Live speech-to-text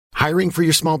Hiring for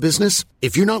your small business?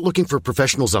 If you're not looking for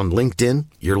professionals on LinkedIn,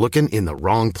 you're looking in the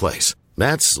wrong place.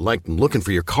 That's like looking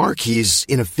for your car keys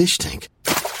in a fish tank.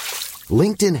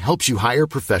 LinkedIn helps you hire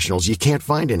professionals you can't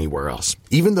find anywhere else,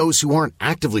 even those who aren't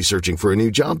actively searching for a new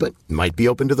job but might be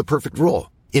open to the perfect role.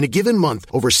 In a given month,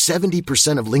 over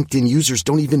 70% of LinkedIn users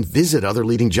don't even visit other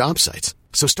leading job sites.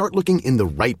 So start looking in the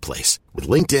right place. With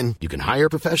LinkedIn, you can hire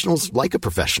professionals like a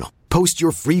professional. Post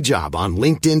your free job on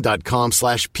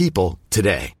linkedin.com/people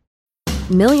today.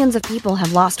 Millions of people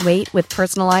have lost weight with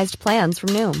personalized plans from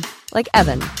Noom. Like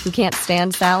Evan, who can't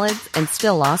stand salads and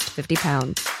still lost 50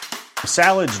 pounds.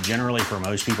 Salads generally for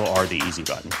most people are the easy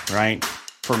button, right?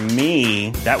 For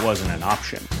me, that wasn't an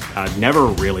option. I never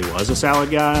really was a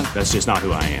salad guy. That's just not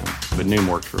who I am. But Noom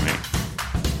worked for me.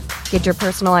 Get your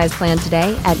personalized plan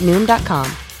today at Noom.com.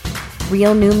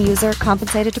 Real Noom user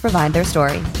compensated to provide their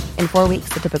story. In 4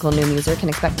 weeks, the typical Noom user can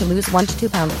expect to lose 1 to 2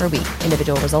 pounds per week.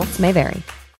 Individual results may vary.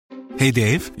 Hey,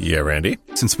 Dave. Yeah, Randy.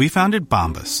 Since we founded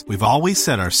Bombas, we've always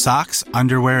said our socks,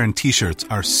 underwear, and T-shirts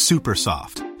are super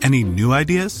soft. Any new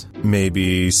ideas?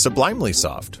 Maybe sublimely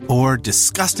soft. Or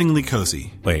disgustingly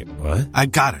cozy. Wait, what? I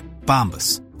got it.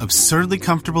 Bombas. Absurdly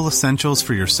comfortable essentials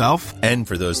for yourself and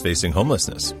for those facing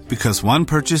homelessness. Because one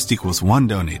purchased equals one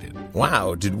donated.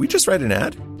 Wow, did we just write an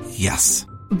ad? Yes.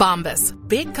 Bombas.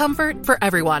 Big comfort for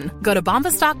everyone. Go to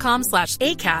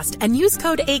bombas.com/ACAST and use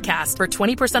code ACAST for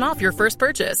 20% off your first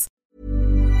purchase.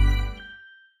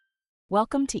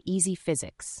 Welcome to Easy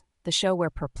Physics, the show where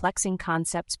perplexing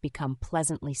concepts become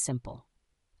pleasantly simple.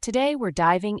 Today we're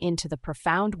diving into the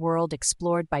profound world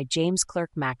explored by James Clerk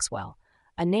Maxwell,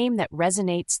 a name that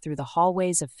resonates through the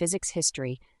hallways of physics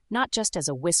history, not just as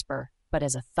a whisper, but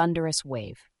as a thunderous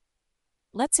wave.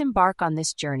 Let's embark on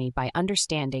this journey by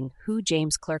understanding who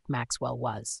James Clerk Maxwell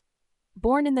was.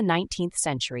 Born in the 19th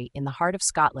century in the heart of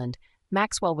Scotland,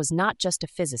 Maxwell was not just a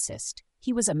physicist,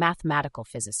 he was a mathematical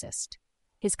physicist.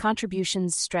 His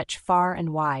contributions stretch far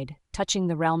and wide, touching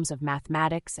the realms of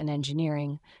mathematics and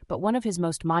engineering, but one of his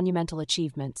most monumental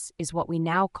achievements is what we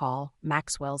now call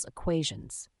Maxwell's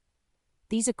equations.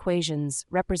 These equations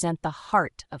represent the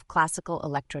heart of classical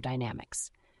electrodynamics,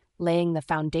 laying the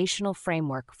foundational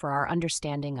framework for our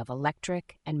understanding of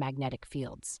electric and magnetic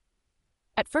fields.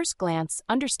 At first glance,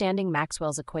 understanding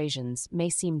Maxwell's equations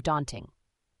may seem daunting.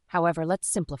 However, let's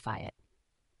simplify it.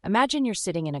 Imagine you're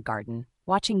sitting in a garden,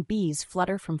 watching bees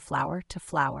flutter from flower to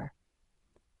flower.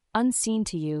 Unseen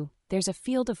to you, there's a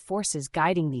field of forces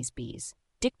guiding these bees,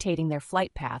 dictating their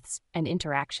flight paths and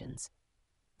interactions.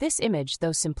 This image,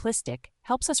 though simplistic,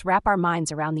 helps us wrap our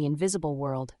minds around the invisible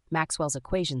world Maxwell's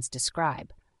equations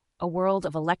describe, a world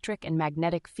of electric and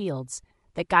magnetic fields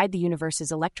that guide the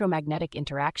universe's electromagnetic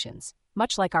interactions,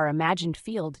 much like our imagined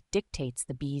field dictates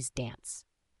the bee's dance.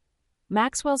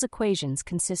 Maxwell's equations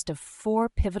consist of 4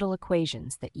 pivotal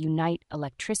equations that unite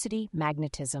electricity,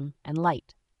 magnetism, and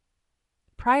light.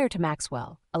 Prior to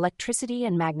Maxwell, electricity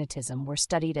and magnetism were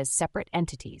studied as separate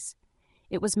entities.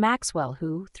 It was Maxwell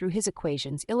who, through his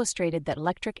equations, illustrated that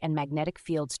electric and magnetic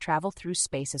fields travel through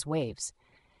space as waves,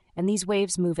 and these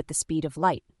waves move at the speed of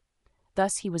light.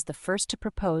 Thus, he was the first to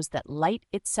propose that light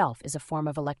itself is a form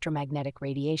of electromagnetic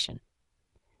radiation.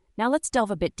 Now let's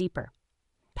delve a bit deeper,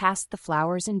 past the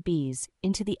flowers and bees,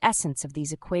 into the essence of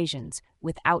these equations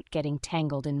without getting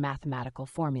tangled in mathematical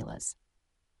formulas.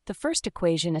 The first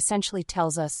equation essentially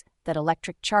tells us that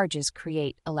electric charges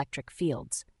create electric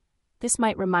fields. This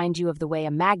might remind you of the way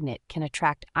a magnet can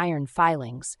attract iron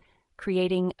filings,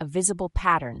 creating a visible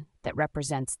pattern that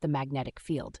represents the magnetic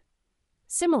field.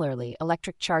 Similarly,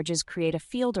 electric charges create a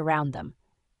field around them,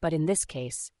 but in this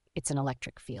case, it's an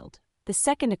electric field. The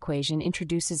second equation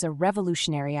introduces a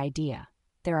revolutionary idea.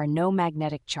 There are no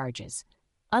magnetic charges.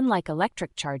 Unlike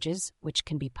electric charges, which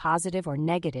can be positive or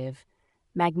negative,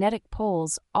 magnetic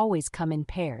poles always come in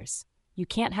pairs. You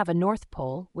can't have a north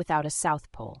pole without a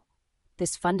south pole.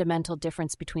 This fundamental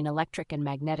difference between electric and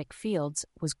magnetic fields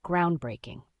was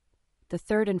groundbreaking. The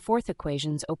third and fourth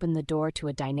equations open the door to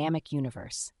a dynamic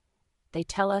universe. They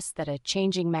tell us that a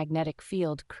changing magnetic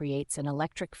field creates an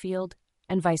electric field,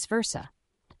 and vice versa.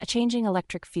 A changing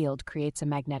electric field creates a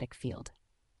magnetic field.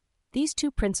 These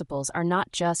two principles are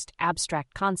not just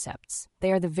abstract concepts. They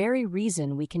are the very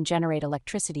reason we can generate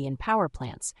electricity in power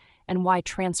plants and why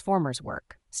transformers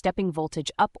work, stepping voltage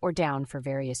up or down for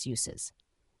various uses.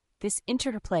 This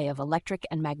interplay of electric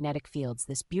and magnetic fields,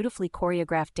 this beautifully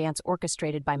choreographed dance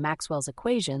orchestrated by Maxwell's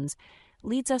equations,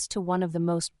 leads us to one of the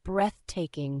most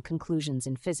breathtaking conclusions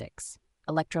in physics: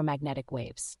 electromagnetic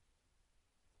waves.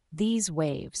 These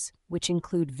waves, which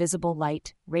include visible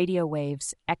light, radio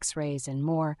waves, X-rays, and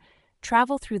more,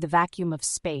 travel through the vacuum of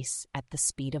space at the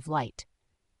speed of light.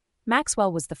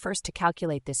 Maxwell was the first to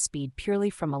calculate this speed purely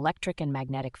from electric and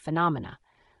magnetic phenomena,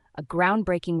 a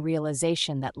groundbreaking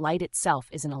realization that light itself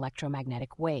is an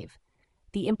electromagnetic wave.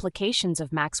 The implications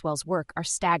of Maxwell's work are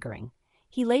staggering.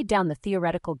 He laid down the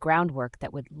theoretical groundwork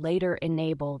that would later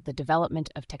enable the development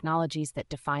of technologies that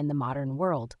define the modern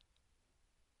world.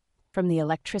 From the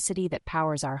electricity that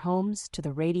powers our homes to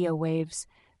the radio waves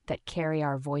that carry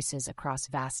our voices across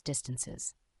vast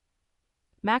distances.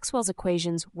 Maxwell's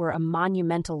equations were a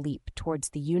monumental leap towards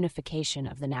the unification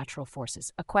of the natural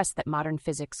forces, a quest that modern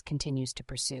physics continues to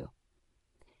pursue.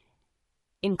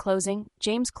 In closing,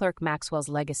 James Clerk Maxwell's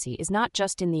legacy is not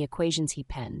just in the equations he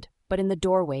penned, but in the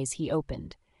doorways he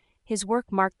opened. His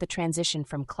work marked the transition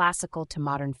from classical to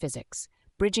modern physics,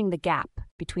 bridging the gap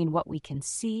between what we can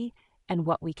see and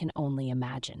what we can only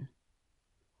imagine.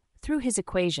 Through his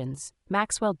equations,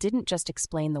 Maxwell didn't just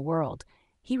explain the world.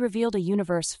 He revealed a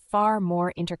universe far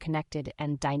more interconnected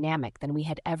and dynamic than we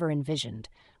had ever envisioned,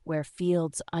 where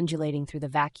fields undulating through the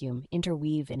vacuum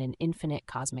interweave in an infinite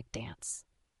cosmic dance.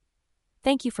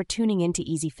 Thank you for tuning in to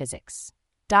Easy Physics.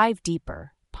 Dive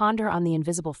deeper, ponder on the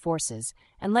invisible forces,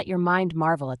 and let your mind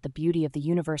marvel at the beauty of the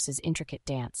universe's intricate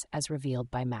dance as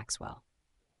revealed by Maxwell.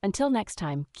 Until next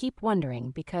time, keep wondering,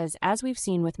 because as we've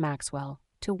seen with Maxwell,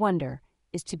 to wonder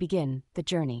is to begin the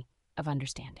journey of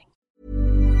understanding.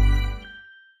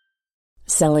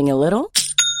 Selling a little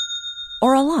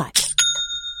or a lot?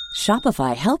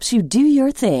 Shopify helps you do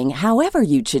your thing however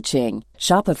you cha-ching.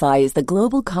 Shopify is the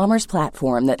global commerce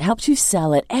platform that helps you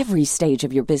sell at every stage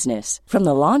of your business. From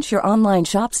the launch your online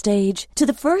shop stage to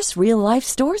the first real-life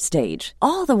store stage,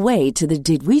 all the way to the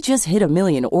did we just hit a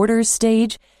million orders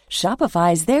stage.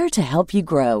 Shopify is there to help you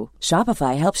grow.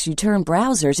 Shopify helps you turn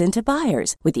browsers into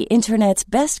buyers with the internet's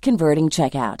best converting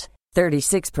checkout.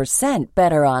 36%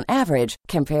 better on average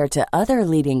compared to other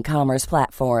leading commerce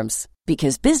platforms.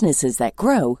 Because businesses that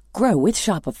grow, grow with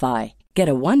Shopify. Get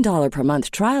a $1 per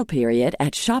month trial period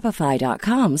at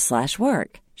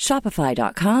shopify.com/work.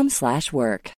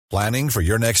 Shopify.com/work. Planning for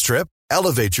your next trip?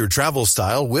 Elevate your travel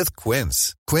style with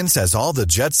Quince. Quince has all the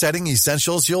jet-setting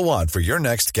essentials you'll want for your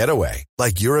next getaway,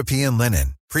 like European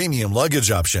linen, premium luggage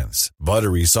options,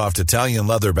 buttery soft Italian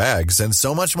leather bags, and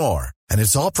so much more. And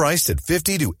it's all priced at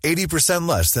 50 to 80%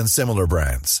 less than similar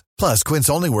brands. Plus, Quince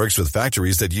only works with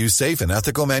factories that use safe and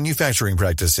ethical manufacturing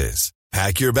practices.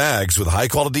 Pack your bags with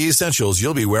high-quality essentials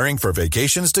you'll be wearing for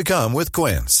vacations to come with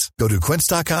Quince. Go to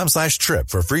quince.com/trip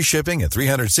for free shipping and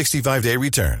 365-day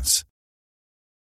returns.